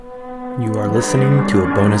You are listening to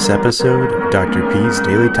a bonus episode of Dr. P's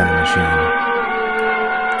Daily Time Machine.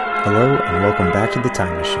 Hello and welcome back to the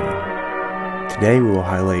Time Machine. Today we will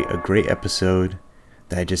highlight a great episode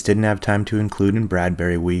that I just didn't have time to include in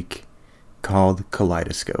Bradbury Week, called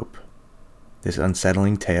Kaleidoscope. This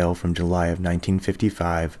unsettling tale from July of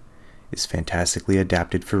 1955 is fantastically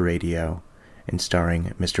adapted for radio and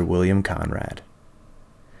starring Mr. William Conrad.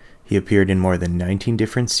 He appeared in more than 19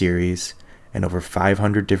 different series and over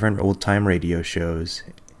 500 different old-time radio shows,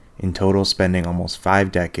 in total spending almost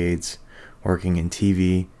 5 decades working in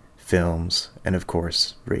TV, films, and of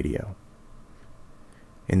course, radio.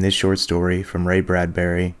 In this short story from Ray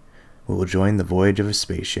Bradbury, we will join the voyage of a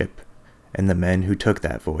spaceship and the men who took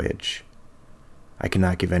that voyage. I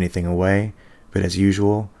cannot give anything away, but as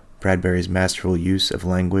usual, Bradbury's masterful use of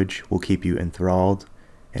language will keep you enthralled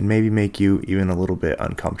and maybe make you even a little bit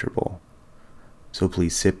uncomfortable. So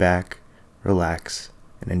please sit back, relax,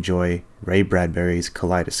 and enjoy Ray Bradbury's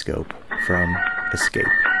Kaleidoscope from Escape.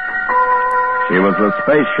 She was a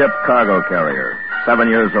spaceship cargo carrier, 7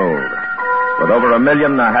 years old, with over 1.5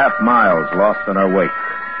 million miles lost in her wake.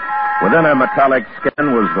 Within her metallic skin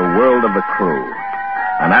was the world of the crew,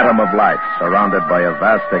 an atom of life surrounded by a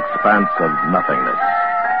vast expanse of nothingness.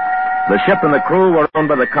 The ship and the crew were owned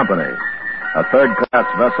by the company, a third-class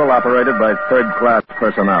vessel operated by third-class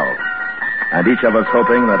personnel, and each of us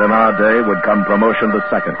hoping that in our day would come promotion to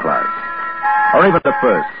second class, or even to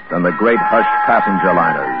first, and the great hushed passenger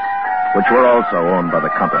liners, which were also owned by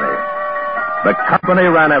the company. The company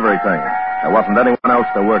ran everything. There wasn't anyone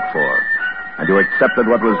else to work for, and you accepted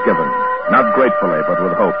what was given, not gratefully, but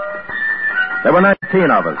with hope. There were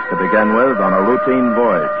 19 of us to begin with on a routine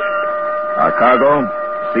voyage. Our cargo,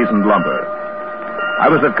 seasoned lumber.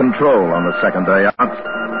 I was at control on the second day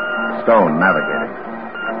out, Stone navigating.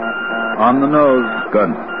 On the nose.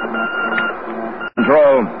 Good.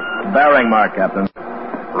 Control. Bearing mark, Captain.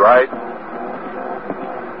 Right.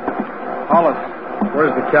 Hollis,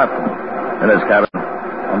 where's the captain? In his cabin.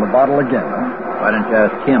 On the bottle again, huh? Why didn't you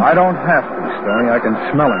ask him? I don't have to, Stoney. I can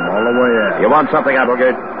smell him all the way out. You want something,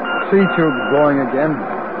 Applegate? Sea tube's blowing again.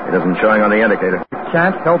 It isn't showing on the indicator.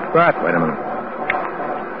 Can't help that. Wait a minute.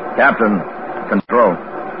 Captain, control.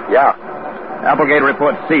 Yeah. Applegate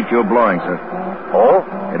reports sea tube blowing, sir. Oh?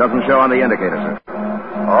 It doesn't show on the indicator, sir.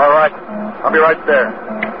 All right. I'll be right there.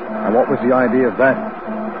 Now, what was the idea of that?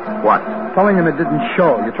 What? Telling him it didn't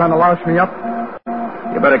show. You're trying to louse me up?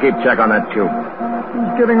 You better keep check on that tube.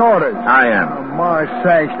 Who's giving orders? I am. Oh, my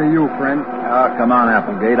thanks to you, friend. Oh, come on,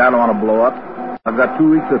 Applegate. I don't want to blow up. I've got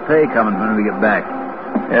 2 weeks of pay coming when we get back.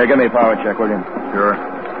 Here, give me a power check, will you? Sure.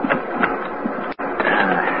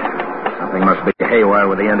 Something must be haywire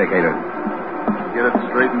with the indicator. Get it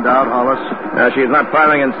straightened out, Hollis. She's not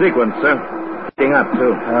firing in sequence, sir. Picking up,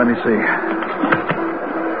 too. Let me see.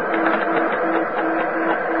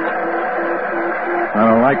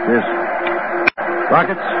 I don't like this.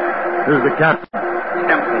 Rockets, this is the captain.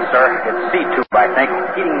 Simpson, sir. It's C-tube, I think.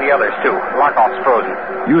 Heating the others, too. Lock-off's frozen.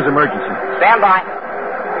 Use emergency. Stand by.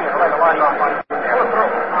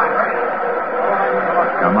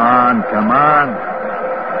 Come on, come on.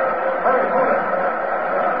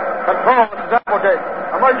 Control, this is Applegate.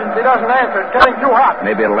 Emergency doesn't answer. It's getting too hot.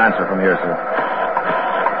 Maybe it'll answer from here, sir.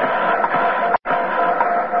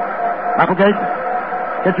 Applegate,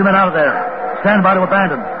 get your men out of there. Stand by to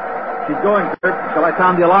abandon. Keep going, Kurt. Shall I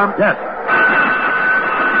sound the alarm? Yes.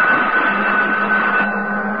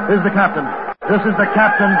 This is the captain. This is the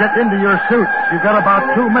captain. Get into your suits. You've got about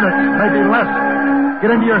 2 minutes, maybe less.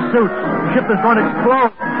 Get into your suits. The ship is going to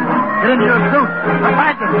explode. Get into your suits.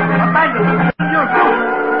 Abandon! Abandon! Get into your suits!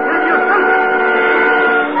 Get into your suits!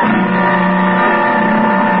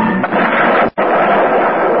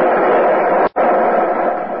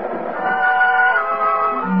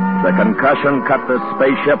 The concussion cut the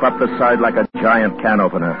spaceship up the side like a giant can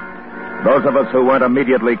opener. Those of us who weren't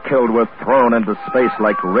immediately killed were thrown into space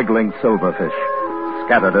like wriggling silverfish,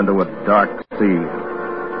 scattered into a dark sea.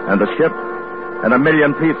 And the ship, in 1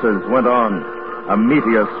 million pieces, went on, a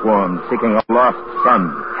meteor swarm seeking a lost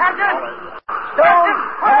sun. Captain! Stone!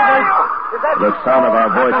 The sound of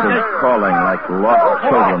our voices calling like lost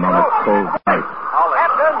children on a cold night.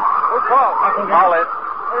 Captain! Who's called? Hollis.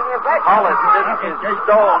 Hollis, this is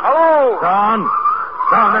Stone. Hello! Stone!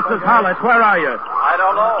 Stone, this is Hollis. Where are you? I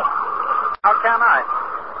don't know. How can I?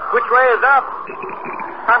 Which way is up?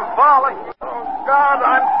 I'm falling. Oh, God,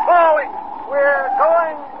 I'm falling. We're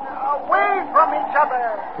going away from each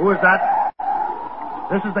other. Who is that?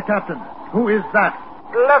 This is the captain. Who is that?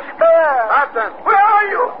 Lester! Captain! Where are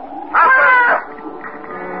you? Captain!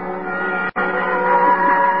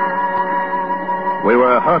 We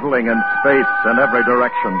were hurtling in space in every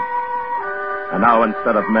direction. And now,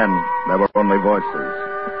 instead of men, there were only voices.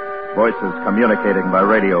 Voices communicating by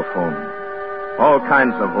radio phone. All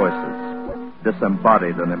kinds of voices,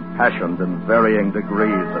 disembodied and impassioned in varying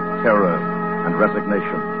degrees of terror and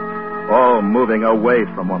resignation, all moving away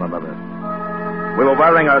from one another. We were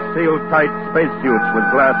wearing our sealed-tight spacesuits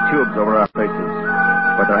with glass tubes over our faces,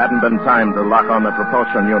 but there hadn't been time to lock on the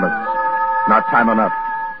propulsion units. Not time enough.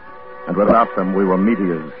 And without them, we were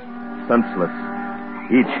meteors, senseless,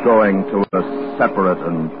 each going to a separate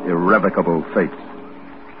and irrevocable fate.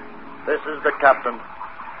 This is the captain.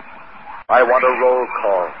 I want a roll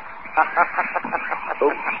call.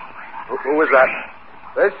 Who is that?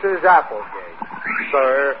 This is Applegate.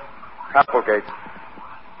 Sir. Applegate.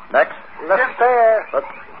 Next. Lespare.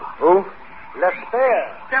 Who? Lespare.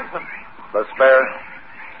 Stimson. Lespare.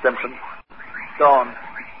 Stimson. Stone.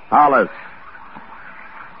 Hollis.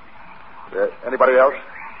 Anybody else?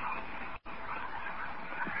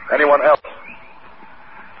 Anyone else?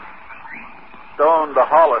 Stone to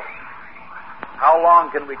Hollis. How long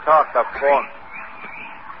can we talk up phone?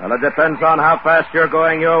 Well, it depends on how fast you're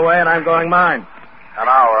going your way and I'm going mine. An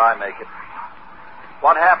hour, I make it.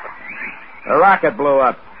 What happened? The rocket blew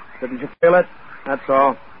up. Didn't you feel it? That's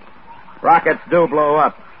all. Rockets do blow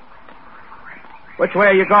up. Which way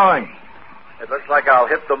are you going? It looks like I'll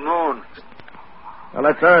hit the moon. Well,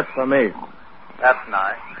 it's Earth for me. That's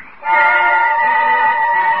nice.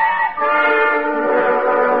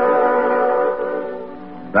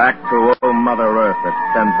 Back to old Mother Earth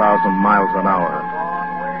at 10,000 miles an hour.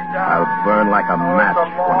 I'll burn like a match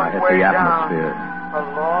when I hit the atmosphere.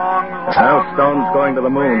 Now Stone's going to the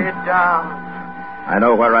moon. I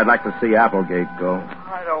know where I'd like to see Applegate go.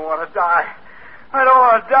 I don't want to die. I don't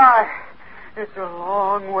want to die. It's a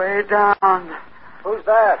long way down. Who's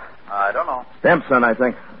that? I don't know. Stimson, I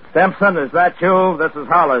think. Stimson, is that you? This is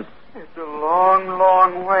Hollis. It's a long,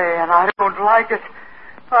 long way, and I don't like it.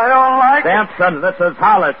 I don't like it. Stimson, this is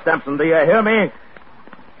Hollis, Stimson. Do you hear me?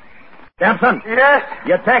 Stimson? Yes?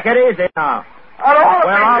 You take it easy now. I don't want to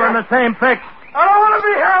be We're all here. in the same fix. I don't want to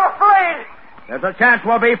be here. I'm afraid. There's a chance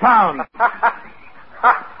we'll be found.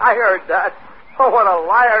 I heard that. Oh, what a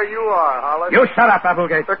liar you are, Hollis. You shut up,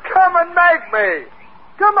 Applegate. Come and make me.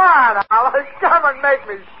 Come on, Hollis. Come and make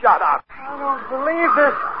me shut up. I don't believe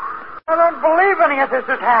this. I don't believe any of this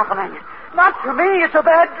is happening. Not to me. It's a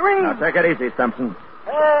bad dream. Now, take it easy, Stimson.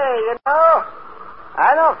 Hey, you know,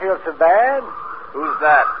 I don't feel so bad. Who's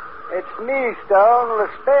that? It's me, Stone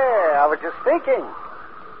Lespare. I was just thinking.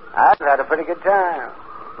 I've had a pretty good time.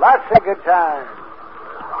 Lots of good times.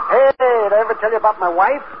 Hey, did I ever tell you about my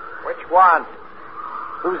wife? Which one?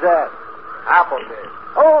 Who's that? Applegate.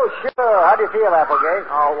 Oh, sure. How do you feel, Applegate?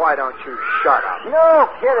 Oh, why don't you shut up? No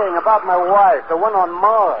kidding about my wife, the one on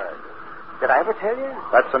Mars. Did I ever tell you?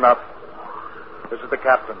 That's enough. This is the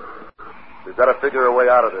captain. We've got to figure a way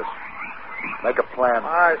out of this. Make a plan.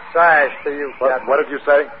 I sash to you, Captain. What did you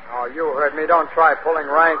say? Oh, you heard me. Don't try pulling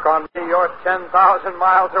rank on me. You're 10,000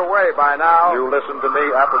 miles away by now. You listen to me,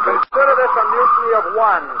 Applegate. Consider this a mutiny of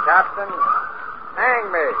one, Captain. Hang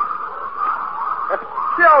me.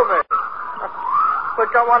 Kill me.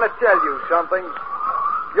 Look, I want to tell you something.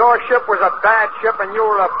 Your ship was a bad ship, and you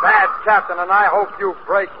were a bad captain, and I hope you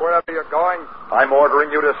break wherever you're going. I'm ordering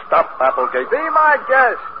you to stop, Applegate. Be my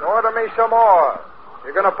guest. Order me some more.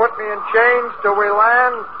 You're going to put me in chains till we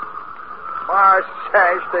land? Mars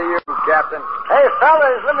sash to you, Captain. Hey,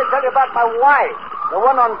 fellas, let me tell you about my wife, the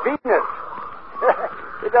one on Venus.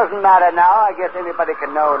 It doesn't matter now. I guess anybody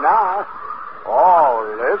can know now. Oh,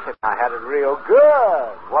 listen, I had it real good.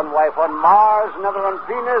 One wife on Mars, another on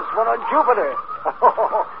Venus, one on Jupiter.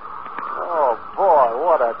 Oh, boy,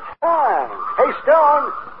 what a time. Hey,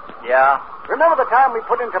 Stone. Yeah? Remember the time we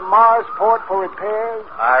put into Marsport for repairs?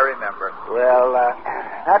 I remember. Well,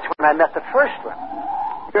 that's when I met the first one.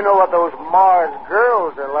 You know what those Mars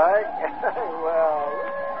girls are like. Well...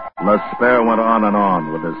 Lespare went on and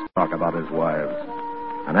on with his talk about his wives,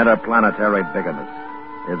 an interplanetary bigamist,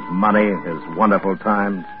 his money, his wonderful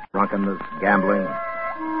times, drunkenness, gambling,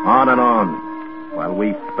 on and on, while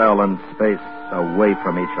we fell in space away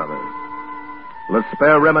from each other.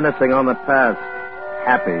 Lespare reminiscing on the past,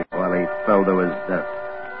 happy while he fell to his death.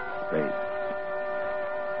 Space.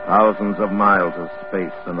 Thousands of miles of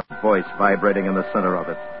space and the voice vibrating in the center of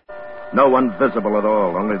it. No one visible at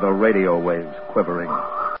all, only the radio waves quivering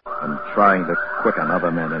and trying to quicken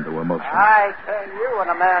other men into emotion. I tell you, when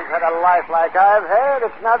a man's had a life like I've had,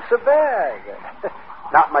 it's not so bad.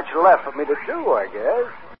 Not much left for me to do, I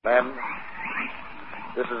guess. Men,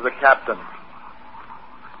 this is the captain.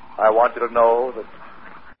 I want you to know that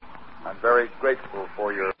I'm very grateful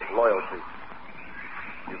for your loyalty.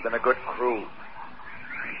 You've been a good crew.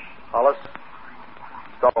 Hollis,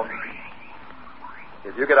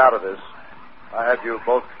 If you get out of this, I have you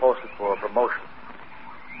both posted for a promotion.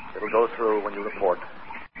 It'll go through when you report.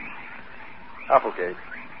 Applegate,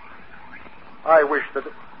 I wish that...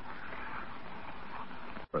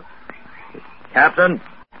 Captain?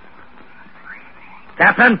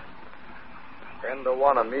 Captain? 10 to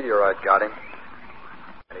 1 on meteorite got him.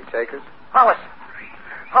 Any takers? Hollis,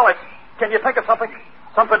 can you think of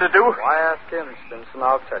something to do? Why ask him, Stinson?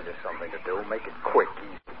 I'll tell you something to do. Make it quick,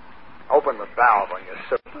 easy. Open the valve on your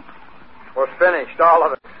suit. We're finished, all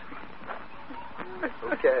of it.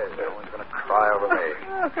 Who cares? Everyone's going to cry over me.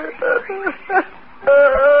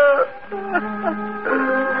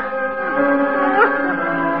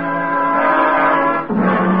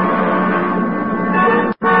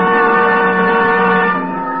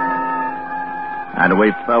 And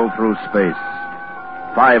we fell through space,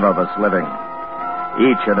 5 of us living,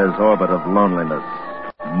 each in his orbit of loneliness,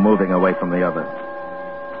 moving away from the other.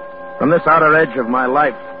 From this outer edge of my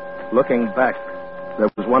life, looking back, there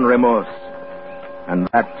was one remorse, and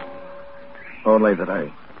that, only that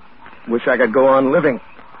I wish I could go on living.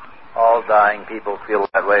 All dying people feel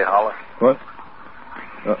that way, Hollis. What?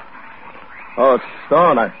 Oh,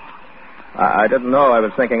 Stone, I didn't know I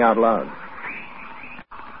was thinking out loud.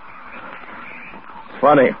 It's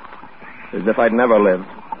funny, as if I'd never lived.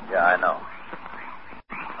 Yeah, I know.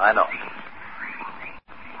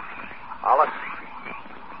 Hollis?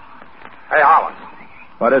 Hey, Hollis.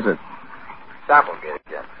 What is it? Applegate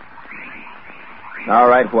again. All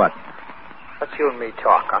right, what? Let's you and me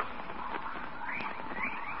talk, huh?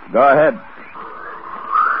 Go ahead.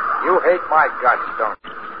 You hate my guts, don't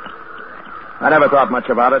you? I never thought much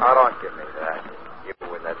about it. Now, don't give me that. You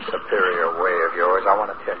in that superior way of yours. I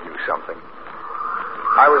want to tell you something.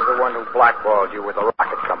 I was the one who blackballed you with the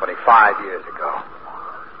rocket company 5 years ago.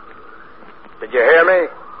 Did you hear me?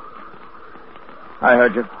 I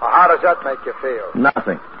heard you. Well, how does that make you feel?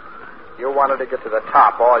 Nothing. You wanted to get to the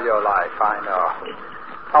top all your life, I know.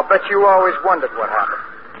 I'll bet you always wondered what happened.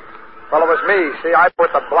 Well, it was me. See, I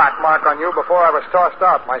put the black mark on you before I was tossed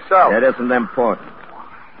out myself. It isn't important.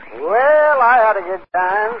 Well, I had a good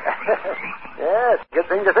time. Yes, good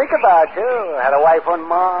thing to think about, too. I had a wife on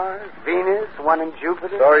Mars, Venus, one in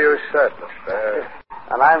Jupiter. So you said, Mr.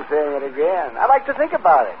 And I'm saying it again. I like to think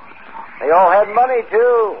about it. They all had money,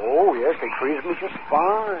 too. Oh, yes, they treated me just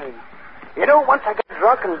fine. You know, once I got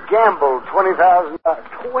drunk and gambled $20,000.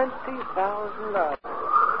 $20,000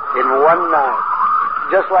 in one night.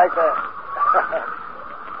 Just like that.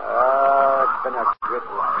 Oh, it's been a good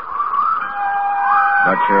life.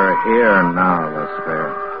 But you're here now,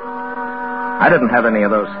 Despair. I didn't have any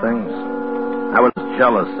of those things. I was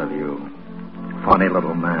jealous of you, funny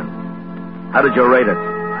little man. How did you rate it?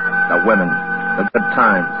 The women, the good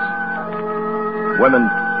times. Women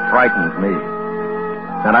frightened me.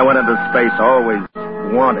 And I went into space always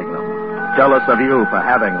wanting them, jealous of you for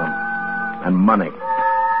having them, and money,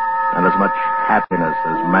 and as much happiness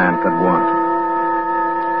as man could want.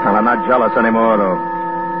 Well, I'm not jealous anymore, though,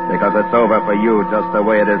 because it's over for you just the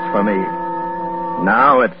way it is for me.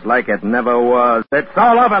 Now it's like it never was. It's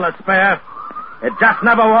all over, Despair. It just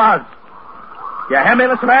never was. You hear me,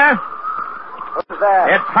 Despair? What's that?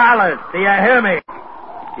 It's Hollis. Do you hear me?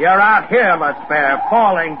 You're out here, Despair,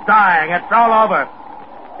 falling, dying. It's all over.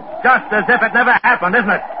 It's just as if it never happened, isn't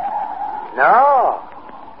it? No,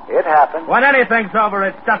 it happened. When anything's over,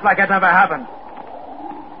 it's just like it never happened.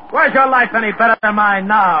 Where's your life any better than mine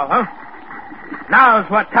now, huh? Now's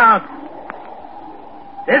what counts.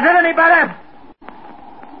 Is it any better?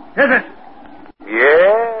 Is it?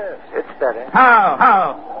 Yes, it's better. How?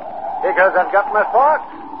 Because I've got my thoughts.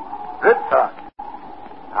 Good thoughts.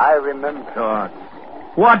 I remember. Thoughts.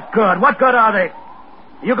 What good? What good are they?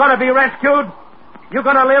 You going to be rescued? You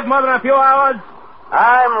going to live more than a few hours?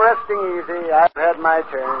 I'm resting easy. I've had my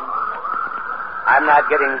turn. I'm not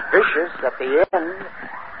getting vicious at the end.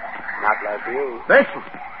 Not like you. Vicious?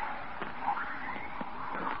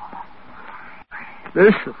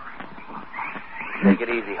 Vicious? Take it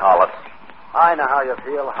easy, Hollis. I know how you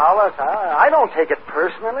feel, Hollis. I don't take it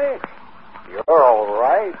personally. You're all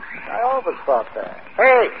right. I always thought that.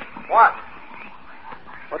 Hey, what?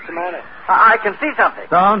 What's the matter? I can see something.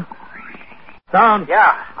 Stone?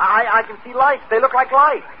 Yeah, I can see lights. They look like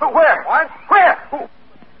lights. But where? What? Where?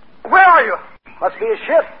 Where are you? Must be a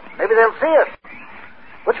ship. Maybe they'll see us.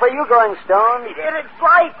 Which way you going, Stone? It's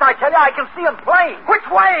lights, I tell you. I can see them plain. Which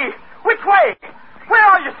way? Where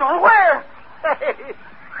are you, Stone? Where?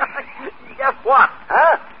 Guess what?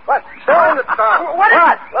 Huh? What? Stone? What?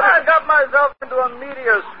 I got myself into a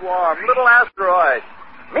meteor swarm. Little asteroid.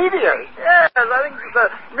 Meteors? Yes, I think it's the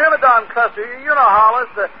Myrmidon cluster. You know, Hollis,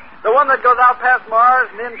 the one one that goes out past Mars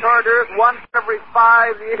and in toward Earth once every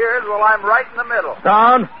 5 years? Well, I'm right in the middle.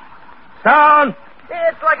 Stone! Stone!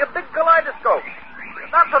 It's like a big kaleidoscope.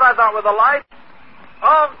 That's what I thought with the light.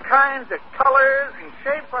 All kinds of colors and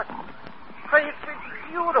shapes. It's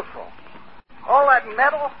beautiful. All that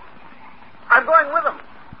metal. I'm going with them.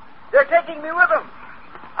 They're taking me with them.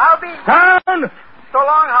 I'll be... Stone! So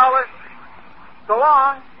long, Howler. So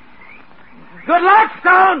long. Good luck,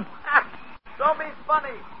 Stone! Don't be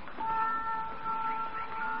funny.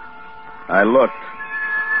 I looked.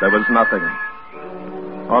 There was nothing.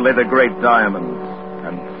 Only the great diamonds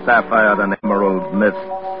and sapphire and emerald mists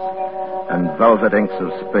and velvet inks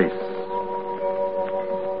of space.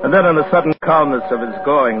 And then in the sudden calmness of his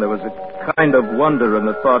going, there was a kind of wonder in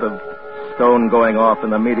the thought of Stone going off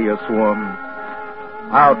in the meteor swarm,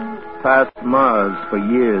 out past Mars for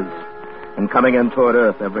years, and coming in toward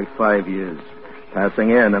Earth every 5 years,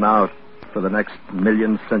 passing in and out for the next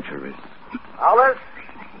 1,000,000 centuries. Alice,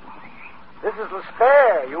 this is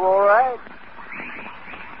Lesper. You all right?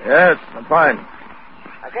 Yes, I'm fine.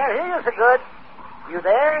 I can't hear you so good. You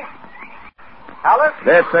there? Alice?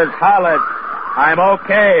 This is Hollis. I'm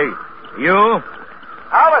okay. You?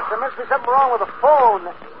 Alice, there must be something wrong with the phone.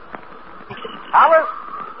 Alice?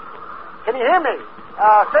 Can you hear me?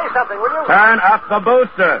 Say something, will you? Turn up the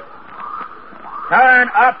booster. Turn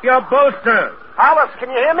up your booster. Alice, can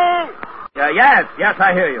you hear me? Yes,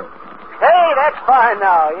 I hear you. Hey, that's fine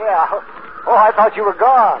now, yeah. Oh, I thought you were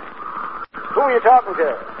gone. Who are you talking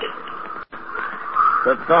to?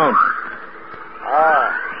 The Stone.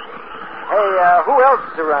 Hey, who else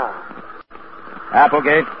is around?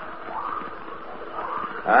 Applegate.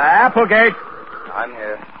 Applegate. I'm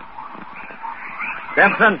here.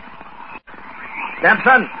 Simpson.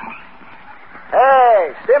 Simpson.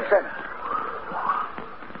 Hey, Simpson.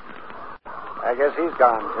 I guess he's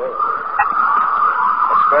gone, too.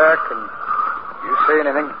 Lesper, can you see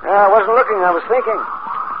anything? I wasn't looking, I was thinking.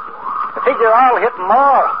 I figure I'll hit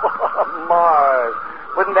Mars. Mars.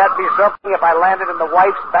 Wouldn't that be something if I landed in the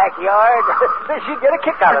wife's backyard? She'd get a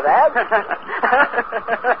kick out of that.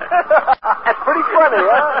 That's pretty funny,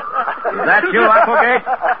 huh? Is that you, Applegate?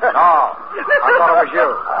 No. I thought it was you.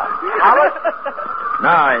 Alice?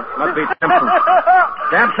 No, it must be Simpson.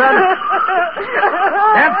 Simpson?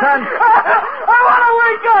 Simpson? I want to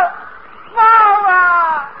wake up!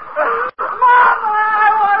 Mama! Mama,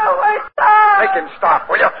 I want to wake up! Make him stop,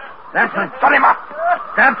 will you? Simpson. Shut him up.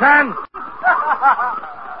 Simpson!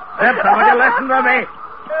 Simpson, will you listen to me?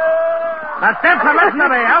 Now, Simpson, listen to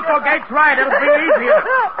me. Applegate's right. It'll be easier.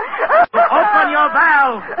 Open your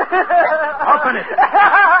valve. Open it.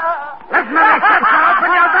 Listen to me, Simpson.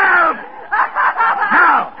 Open your valve.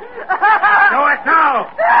 Now. Do it now.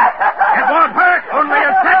 It won't hurt. Only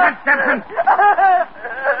a second, Simpson.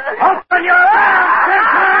 Open your valve,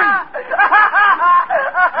 Simpson.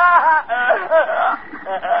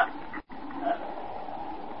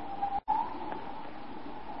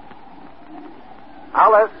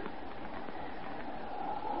 Alice?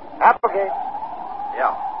 Applegate?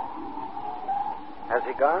 Yeah, Has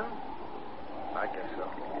he gone? I guess so.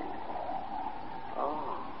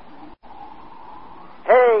 Oh.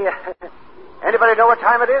 Hey, anybody know what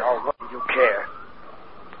time it is? Oh, what do you care?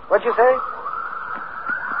 What'd you say?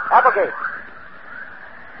 Applegate.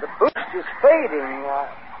 The boost is fading.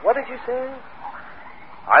 What did you say?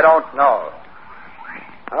 I don't know.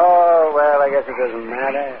 Oh, well, I guess it doesn't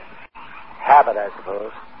matter. Habit, I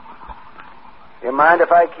suppose. You mind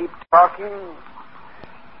if I keep talking?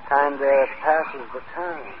 Kinda passes the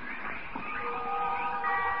time.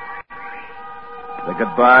 The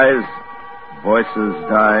goodbyes, voices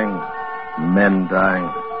dying, men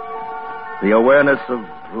dying. The awareness of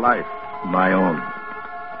life, my own.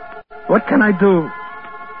 What can I do?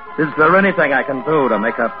 Is there anything I can do to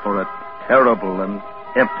make up for a terrible and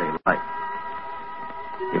empty life?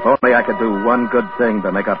 If only I could do one good thing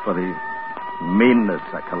to make up for the meanness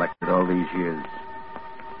I collected all these years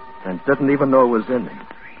and didn't even know was in me.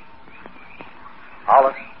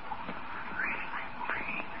 Hollis?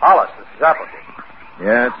 Hollis, this is Applegate.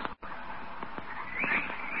 Yes?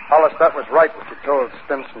 Hollis, that was right what you told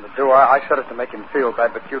Stimson to do. I said it to make him feel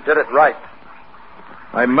bad, but you did it right.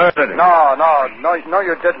 I murdered him. No,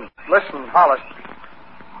 you didn't. Listen, Hollis.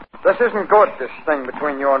 This isn't good, this thing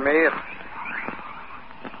between you and me. It's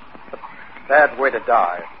a bad way to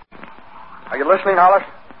die. Are you listening, Hollis?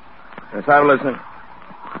 Yes, I'm listening.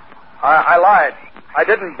 I lied. I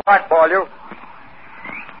didn't blackball you.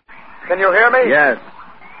 Can you hear me? Yes.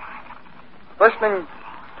 Listening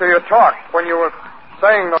to your talk when you were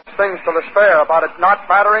saying those things to Lesper about it not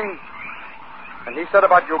mattering, and he said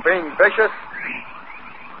about you being vicious,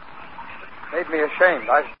 made me ashamed.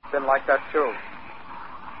 been like that, too.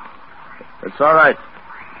 It's all right.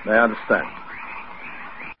 I understand.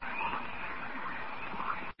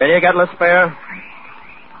 Can you get a spare?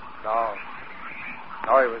 No.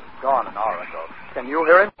 No, he was gone an hour ago. Can you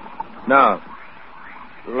hear him? No.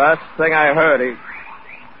 Last thing I heard,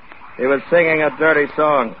 he was singing a dirty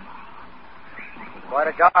song. Quite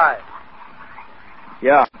a guy.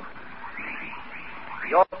 Yeah.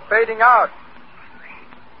 You're fading out.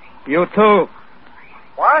 You too.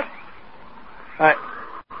 What? I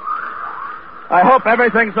hope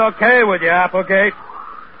everything's okay with you, Applegate.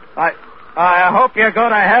 I hope you go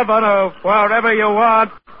to heaven or wherever you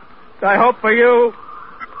want. I hope for you.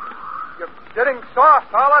 You're getting soft,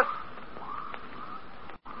 Hollis.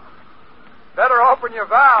 Better open your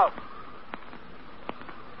valve.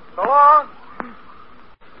 So long.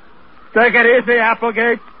 Take it easy,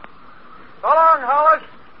 Applegate. So long, Hollis.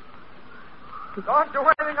 Don't do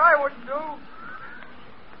anything I wouldn't do.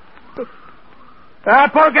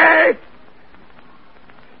 Applegate!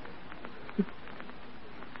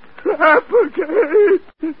 Applegate!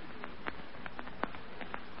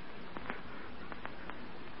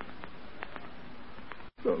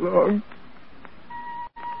 So long.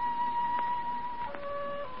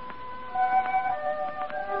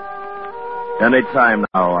 Any time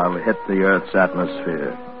now, I'll hit the Earth's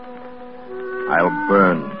atmosphere. I'll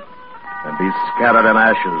burn and be scattered in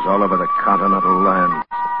ashes all over the continental land.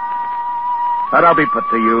 And I'll be put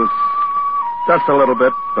to use. Just a little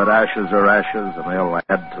bit, but ashes are ashes, and they'll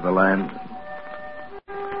add to the land.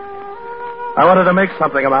 I wanted to make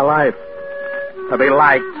something of my life. To be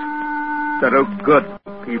liked. To do good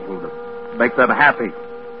to people. To make them happy.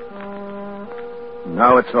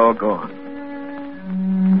 Now it's all gone.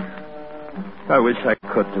 I wish I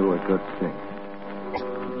could do a good thing.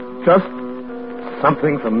 Just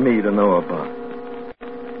something for me to know about.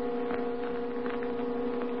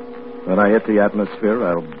 When I hit the atmosphere,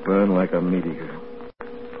 I'll burn like a meteor.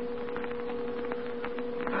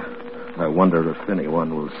 I wonder if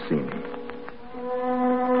anyone will see me.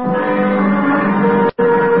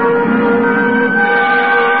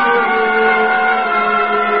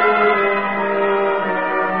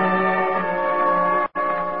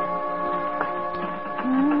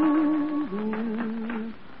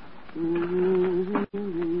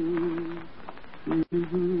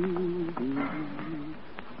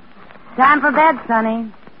 Time for bed,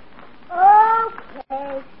 Sonny.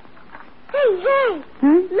 Okay. Hey.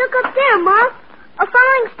 Look up there, Mom. A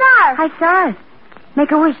falling star. I saw it.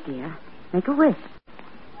 Make a wish, dear. Make a wish.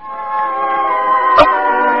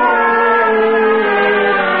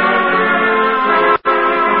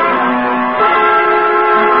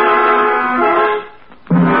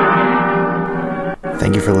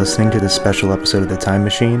 Thank you for listening to this special episode of The Time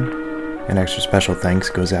Machine. An extra special thanks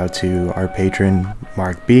goes out to our patron,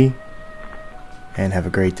 Mark B. And have a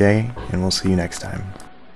great day, and we'll see you next time.